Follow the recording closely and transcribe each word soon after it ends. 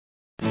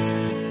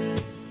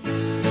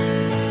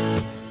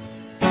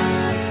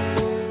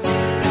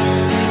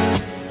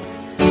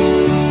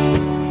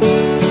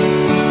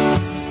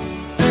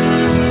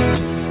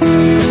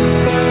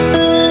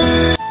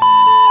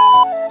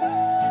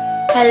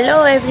Hello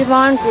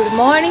everyone, good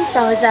morning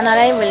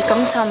सबैजनालाई। Welcome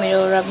छ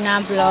मेरो रबिना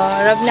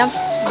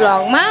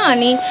ब्लगमा।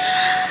 अनि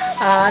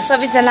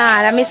सबैजना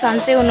आरामै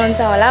सन्चै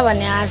हुनुहुन्छ होला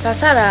भन्ने आशा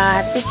छ र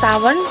ह्याप्पी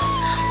सावन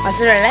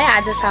हजुरहरूलाई।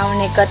 आज साउन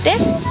 1 गते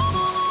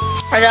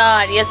र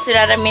हरियो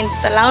चुरा र मेहन्दी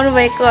त लाउनु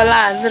भएको होला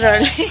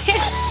हजुरहरूले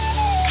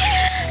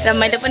र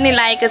मैले पनि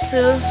लाएको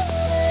छु,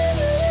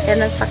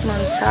 हेर्न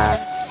सक्नुहुन्छ।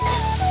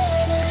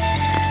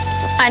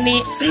 अनि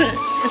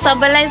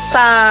सबैलाई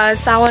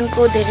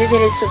सावनको धेरै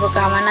धेरै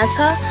शुभकामना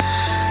छ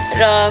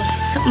र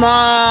म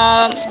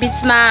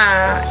बिचमा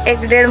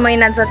 1-1.5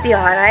 महिना जति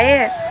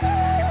हराएँ,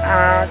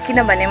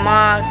 किनभने म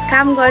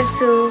काम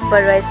गर्छु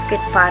बारुवा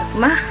स्केट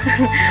पार्कमा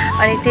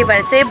अनि त्यही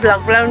भएर चाहिँ भ्लग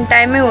बनाउनु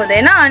टाइमै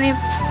हुँदैन। अनि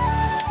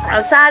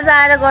साँझ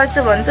आएर गर्छु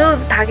भन्छु,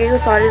 थाकेको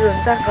शरीर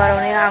हुन्छ,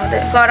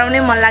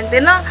 गराउनै मन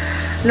लाग्दैन,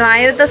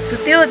 नुहायो त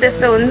सुत्यो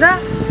त्यस्तो हुन्छ।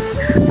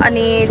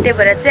 अनि त्यही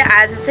भएर चाहिँ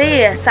आज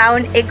चाहिँ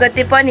साउन 1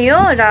 गते पनि हो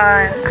र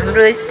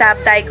हाम्रो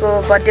स्टाफ दाइको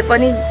बर्थडे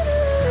पनि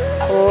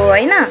हो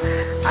हैन।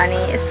 अनि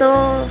यसो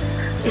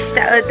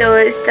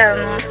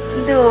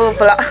त्यो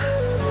भ्लग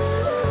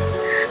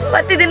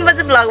कति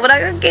दिनपछि भ्लग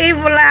बनाएको केही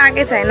बोल्न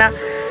आएकै छैन।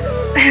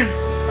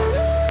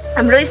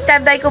 हाम्रो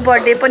स्टाफ दाइको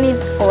बर्थडे पनि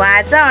हो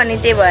आज, अनि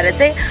त्यही भएर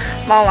चाहिँ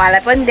म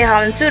उहाँलाई पनि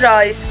देखाउँछु र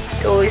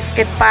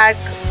स्केट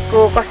पार्कको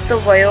कस्तो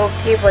भयो,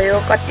 के भयो,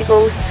 कतिको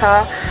उस छ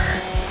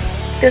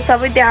त्यो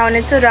सबै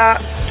देखाउने छु र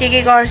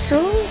के गर्छु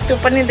त्यो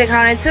पनि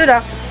देखाउने छु।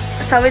 र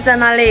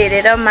सबैजनाले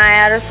हेरेर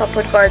माया र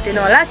सपोर्ट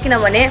गरिदिनु होला,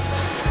 किनभने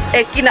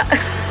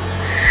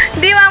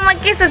दिमागमा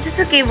के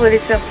सोचेछु के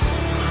बोलेछु,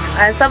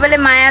 सबैले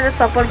माया र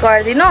सपोर्ट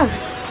गरिदिनु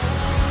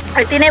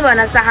यति नै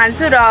भन्न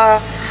चाहन्छु। र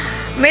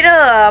मेरो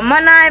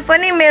मनाए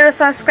पनि मेरो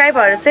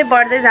सब्सक्राइबरहरू चाहिँ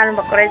बढ्दै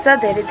जानुभएको रहेछ,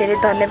 धेरै धेरै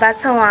धन्यवाद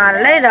छ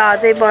उहाँहरूलाई र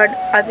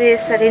अझै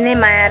यसरी नै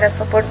माया र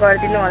सपोर्ट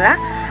गरिदिनु होला।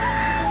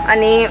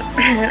 अनि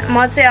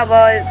म चाहिँ अब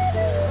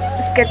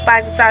स्केट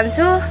पार्क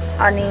जान्छु,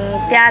 अनि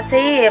त्यहाँ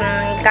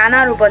चाहिँ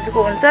गानाहरू बजेको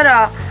हुन्छ र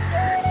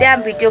त्यहाँ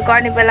भिडियो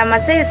गर्ने बेलामा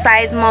चाहिँ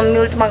सायद म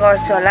म्युटमा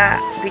गर्छु होला,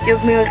 भिडियो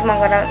म्युटमा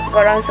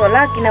गराउँछु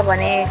होला,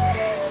 किनभने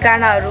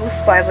गानाहरू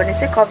उस भयो भने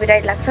चाहिँ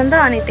कपिराइट लाग्छ नि त।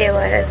 अनि त्यही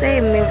भएर चाहिँ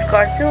म्युट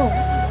गर्छु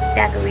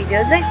त्यहाँको भिडियो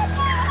चाहिँ।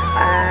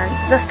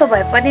 जस्तो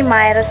भए पनि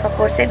माया र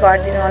सपोर्ट चाहिँ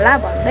गरिदिनु होला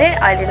भन्दै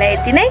अहिलेलाई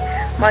यति नै।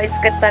 म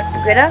स्केट पार्क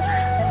पुगेर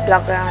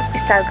भ्लग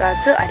स्टार्ट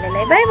गर्छु।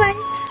 अहिलेलाई by by.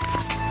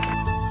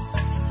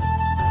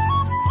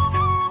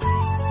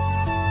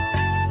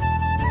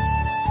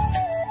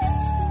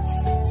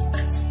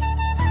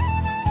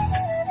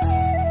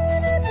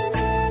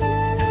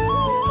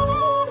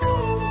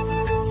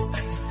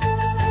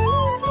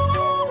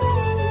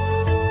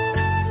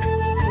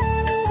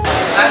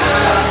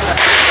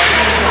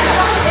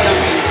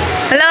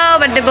 Hello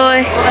birthday boy,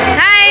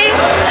 high.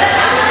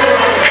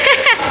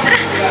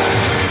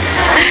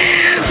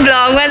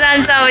 ब्लगमा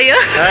जान्छ अब यो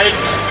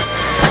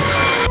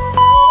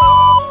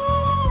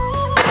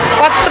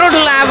कत्रो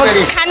ठुलो अब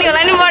खाने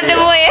होला नि बर्थडे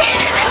बोय।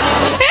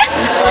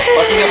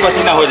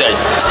 पसीना हो जाए।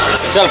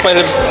 चल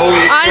पहले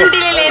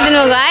आन्टीले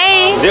ल्याइदिनु भएको है,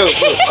 देऊ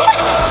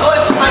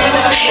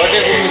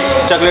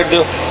चकलेट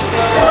देऊ।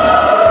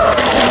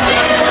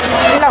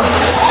 ल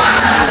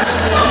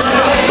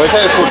बैठा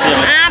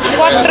कुर्सीमा। आप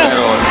कत्रो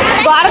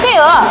घरकै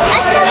हो,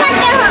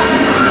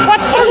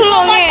 कत्रो ठुलो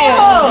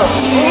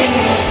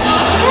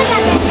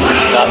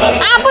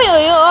आफै हो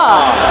यो।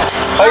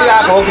 खै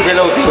आप हो कि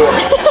बेलौती हो?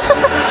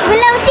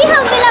 बेलौती हो,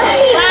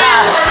 बेलौती।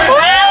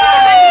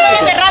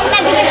 रमना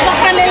दिदी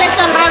पक्का ले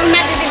चल,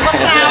 रमना दिदी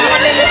पक्का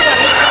ले चल।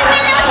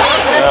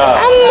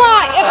 अम्मा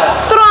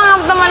यत्रो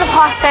आँप त मैले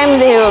फर्स्ट टाइम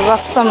देखेको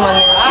कसम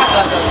भने।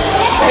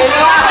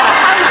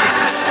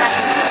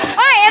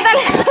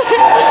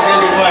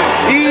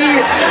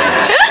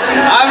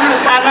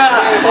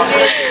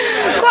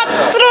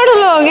 कत्रो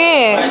ठुलो हो कि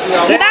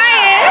दाइ।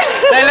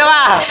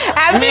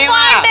 Happy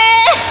birthday.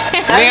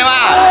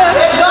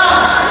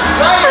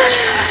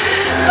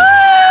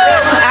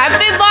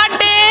 Happy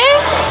birthday.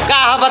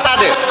 कहाँ बता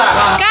दे।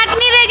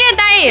 काट्ने रे के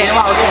दाइ?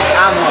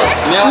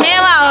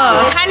 मेवा हो,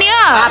 खाने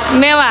हो?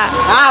 मेवा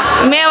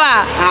मेवा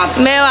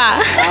मेवा।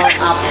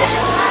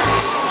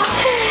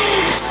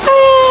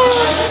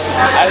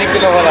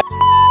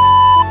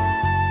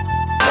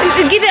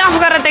 गीत अफ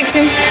गरेर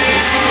देख्छौँ।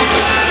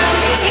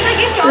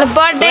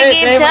 बर्थडे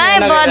गिफ्ट है,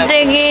 बर्थडे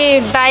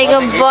गिफ्ट दाइको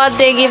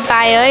बर्थडे गिफ्ट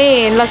आयो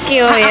है। ल के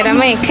हो हेरौँ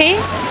है खै।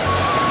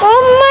 ओ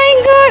माई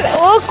गड,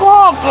 ओ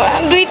कप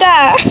दुईटा।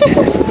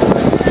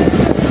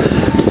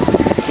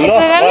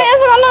 यसो गर्नु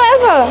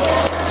यसो।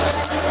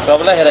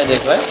 सबलाई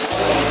हेराइदिएको है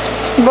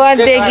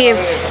बर्थडे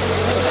गिफ्ट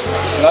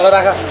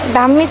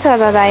दामी छ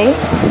त दाइ।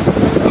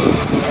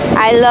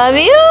 I love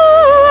you,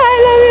 I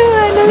love you,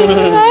 I love you,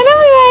 I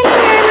love you.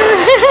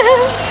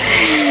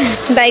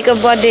 दाइको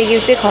birthday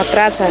gift चाहिँ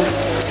खतरा छ।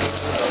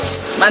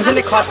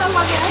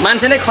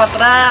 मान्छेले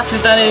खतरा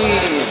छुटाउने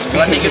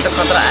भनेको त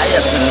खतरा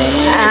आइहाल्छ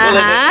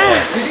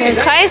नि।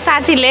 खै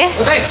साथीले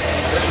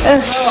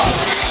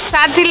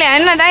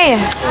होइन दाइ,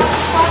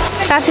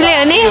 साथीले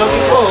हो नि।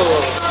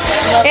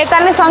 यता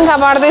नै शङ्का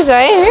बढ्दैछ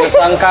है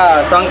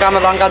शङ्कामा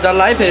लङ्का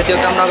जल्ला है फेरि त्यो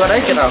काम नगर है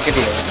केटा हो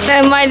केटी हो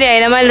मैले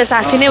होइन मैले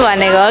साथी नै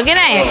भनेको हो कि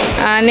नै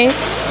अनि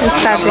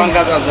साथी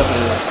लङ्का जल्छ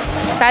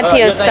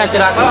साथी हो साथी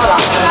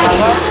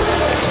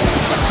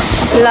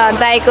ल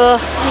दाइको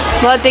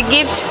बर्थडे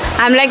गिफ्ट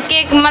हामीलाई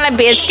केक मलाई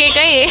भेज केक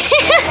है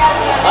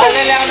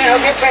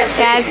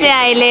त्यहाँ चाहिँ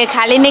अहिले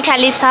खाली नै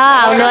खाली छ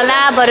आउनु होला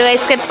बरुवा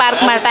स्केट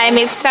पार्कमा टाइम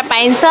एक्स्ट्रा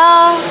पाइन्छ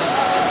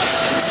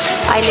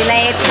अहिले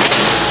नै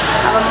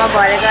अब म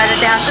भरे गएर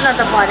त्यहाँ आउँछु न त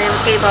भरे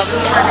केही भयो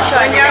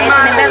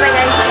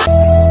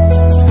भने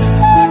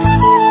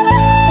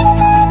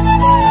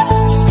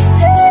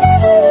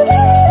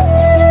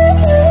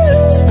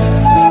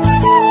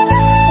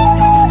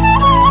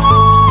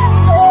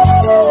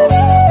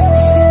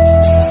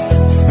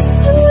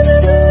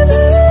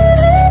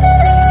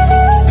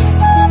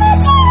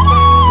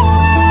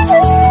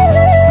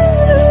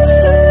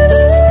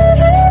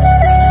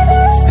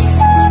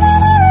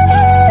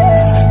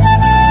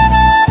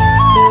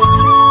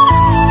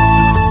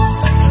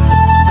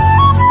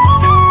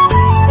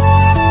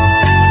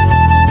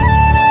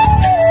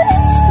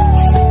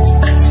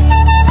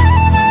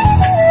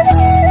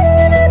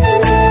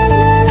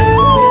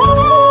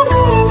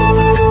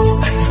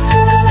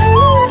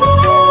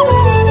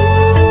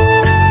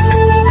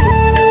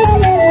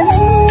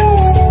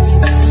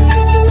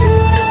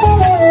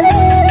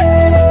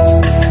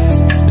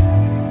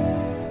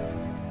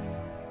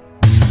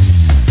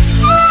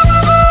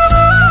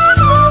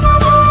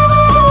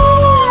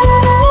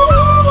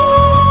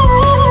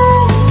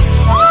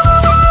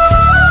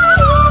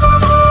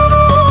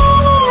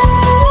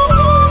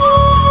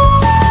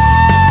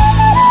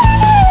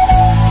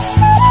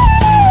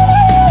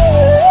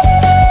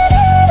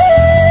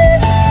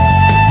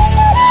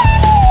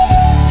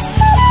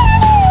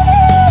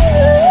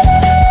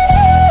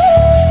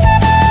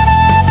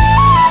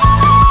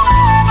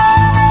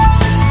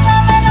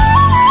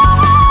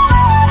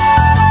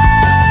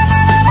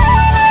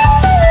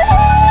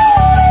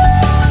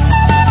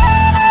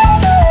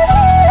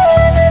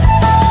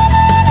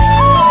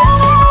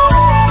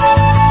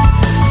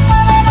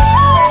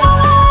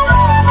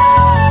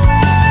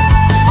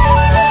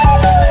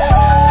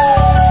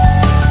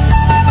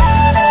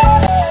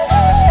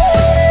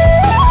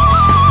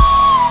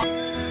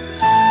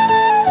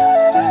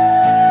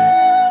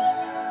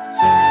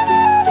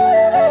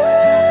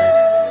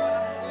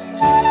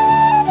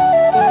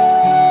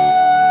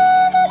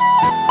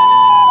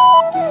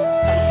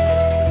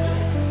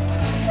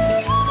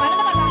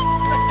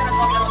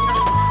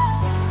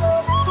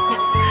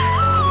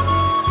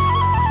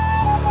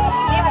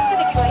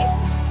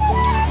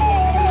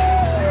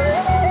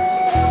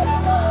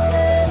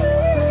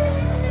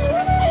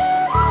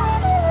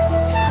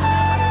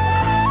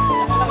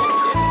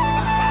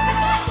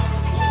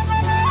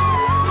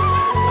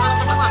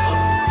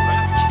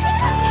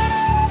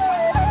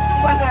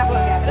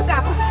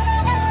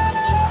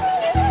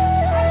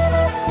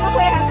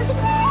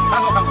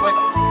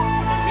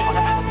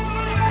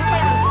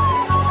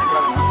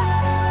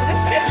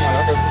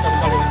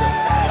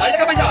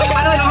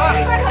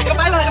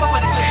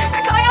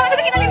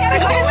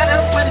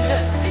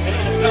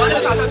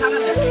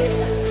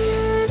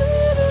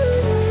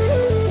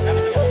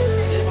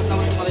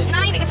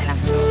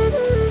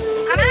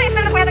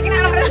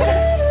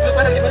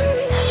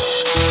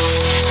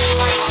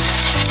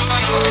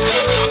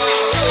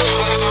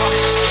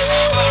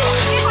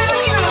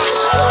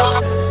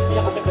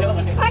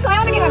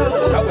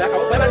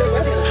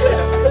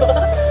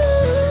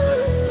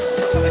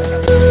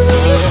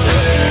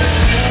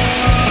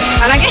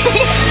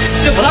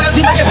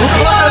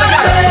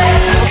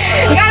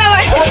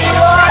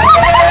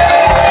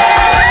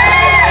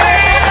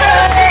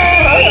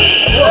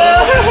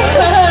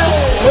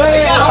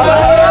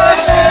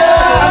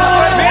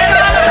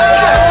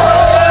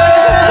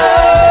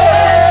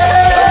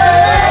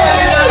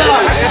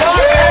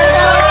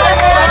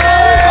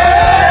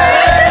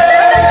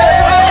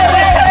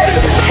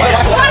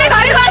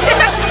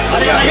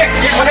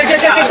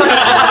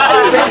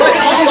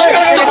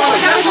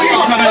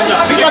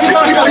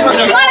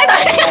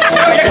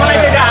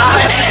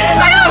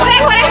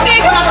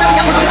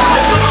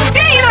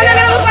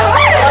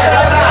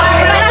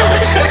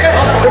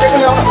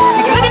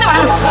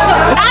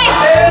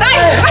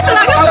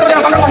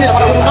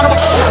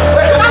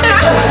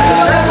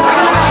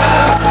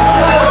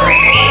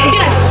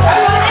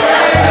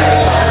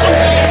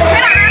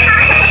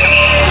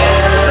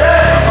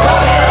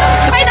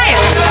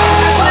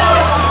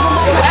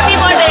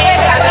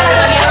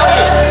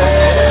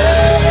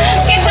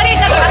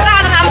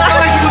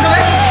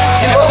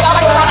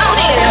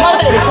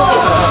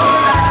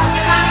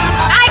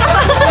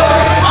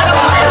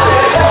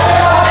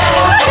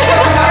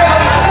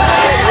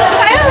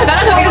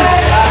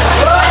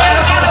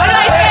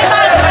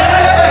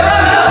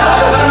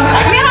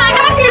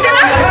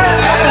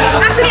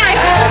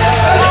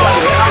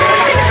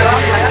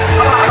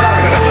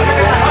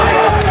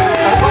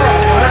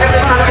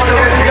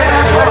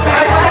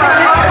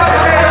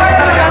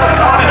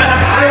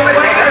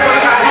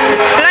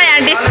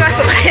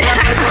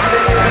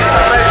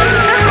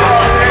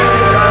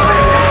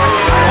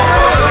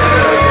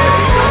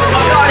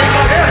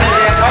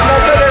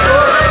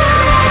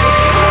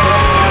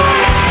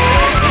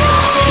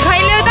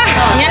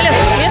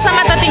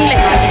तिमीले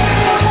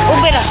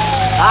उभिएर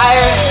आए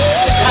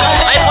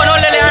आइफोन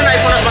ले ले आना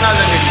आइफोन बना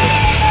देंगे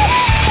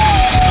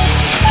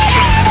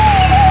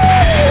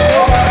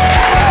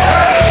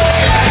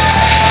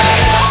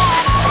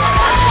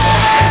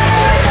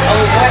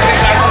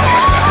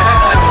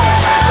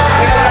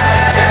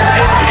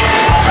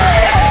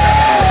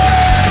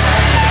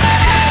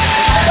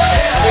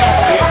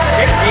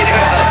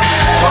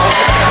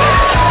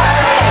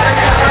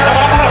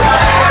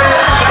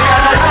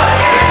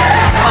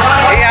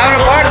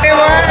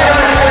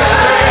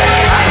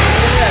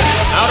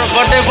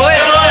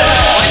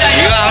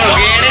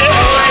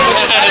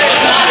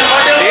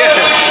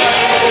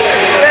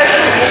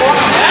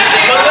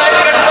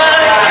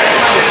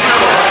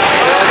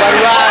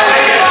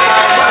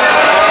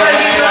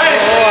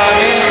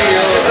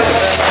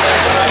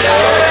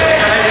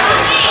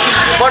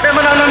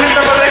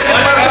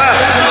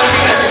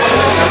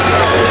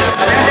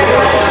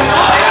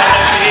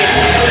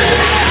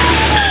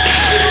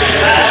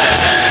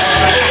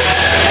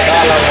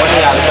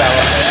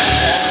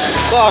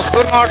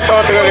Kostur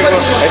ngotot kali itu.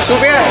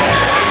 Cukup ya.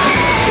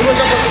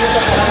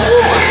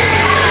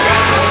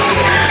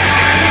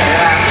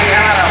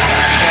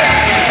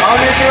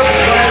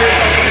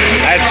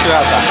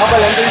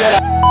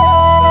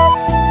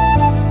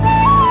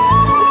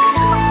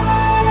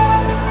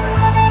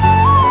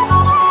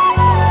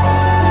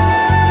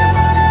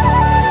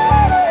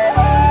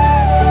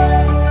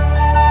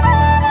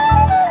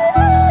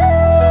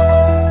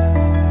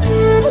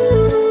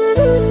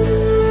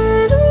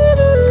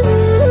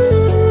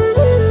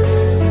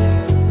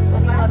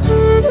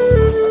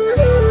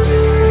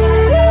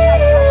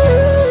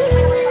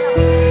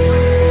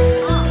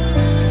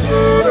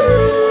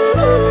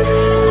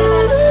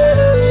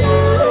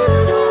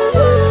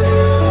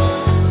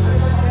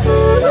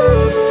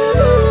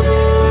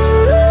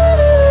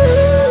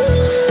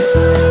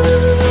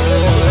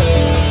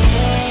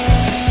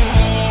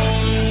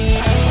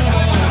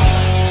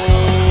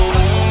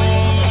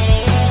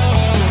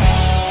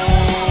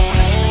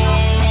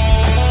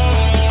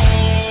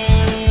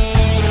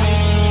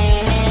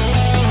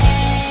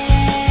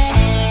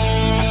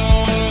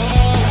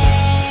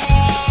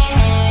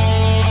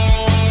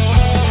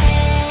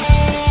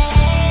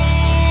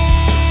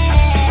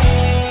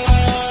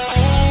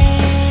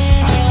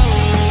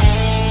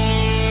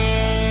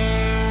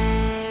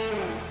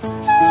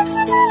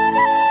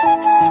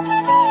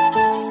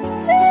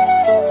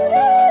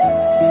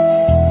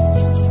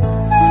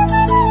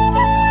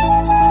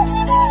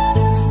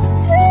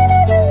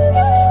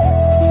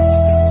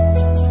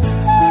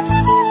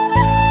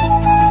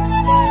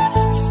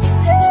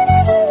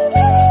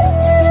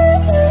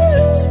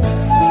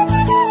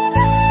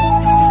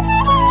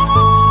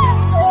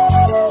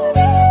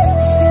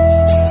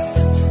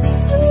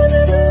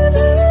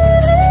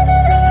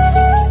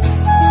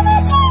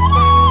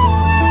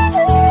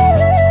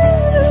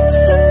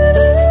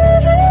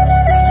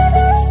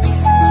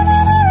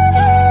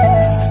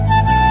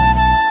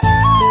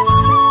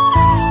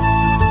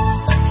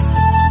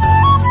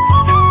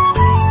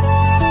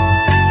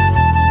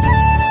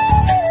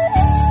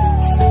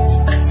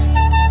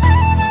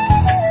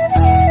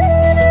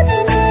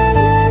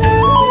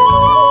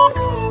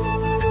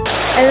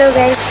 Hello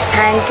guys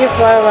thank you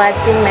for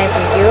watching my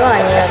video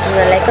अनि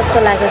हजुरहरूलाई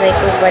कस्तो लाग्यो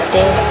दाइको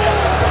बर्थडे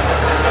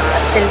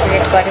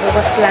सेलिब्रेट गरेको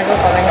कस्तो लाग्यो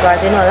कमेन्ट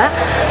गरिदिनु होला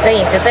र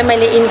हिजो चाहिँ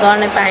मैले इन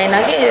गर्न पाएन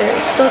कि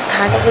यस्तो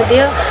थाकेको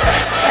थियो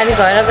अनि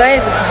घर गएँ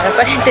घर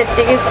पनि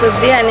त्यत्तिकै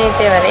सुत्दिएँ अनि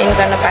त्यही भएर इन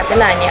गर्न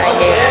पाएन अनि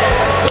अहिले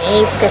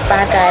यहीँ स्टेप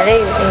पार्क आएरै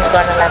इन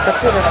गर्न लागेको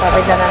छु र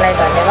सबैजनालाई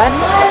धन्यवाद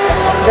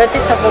जति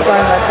सपोर्ट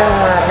गर्नुहुन्छ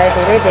उहाँहरूलाई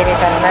धेरै धेरै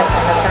धन्यवाद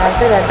भन्न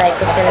चाहन्छु र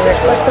दाइको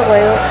सेलिब्रेट कस्तो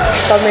भयो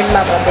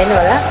कमेन्टमा भनिदिनु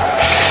होला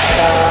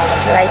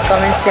लाइक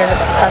कमेन्ट सेयर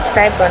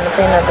सब्सक्राइब गर्नु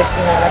चाहिँ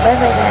नबिर्सिनु होला बाई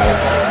बाई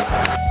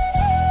गाइस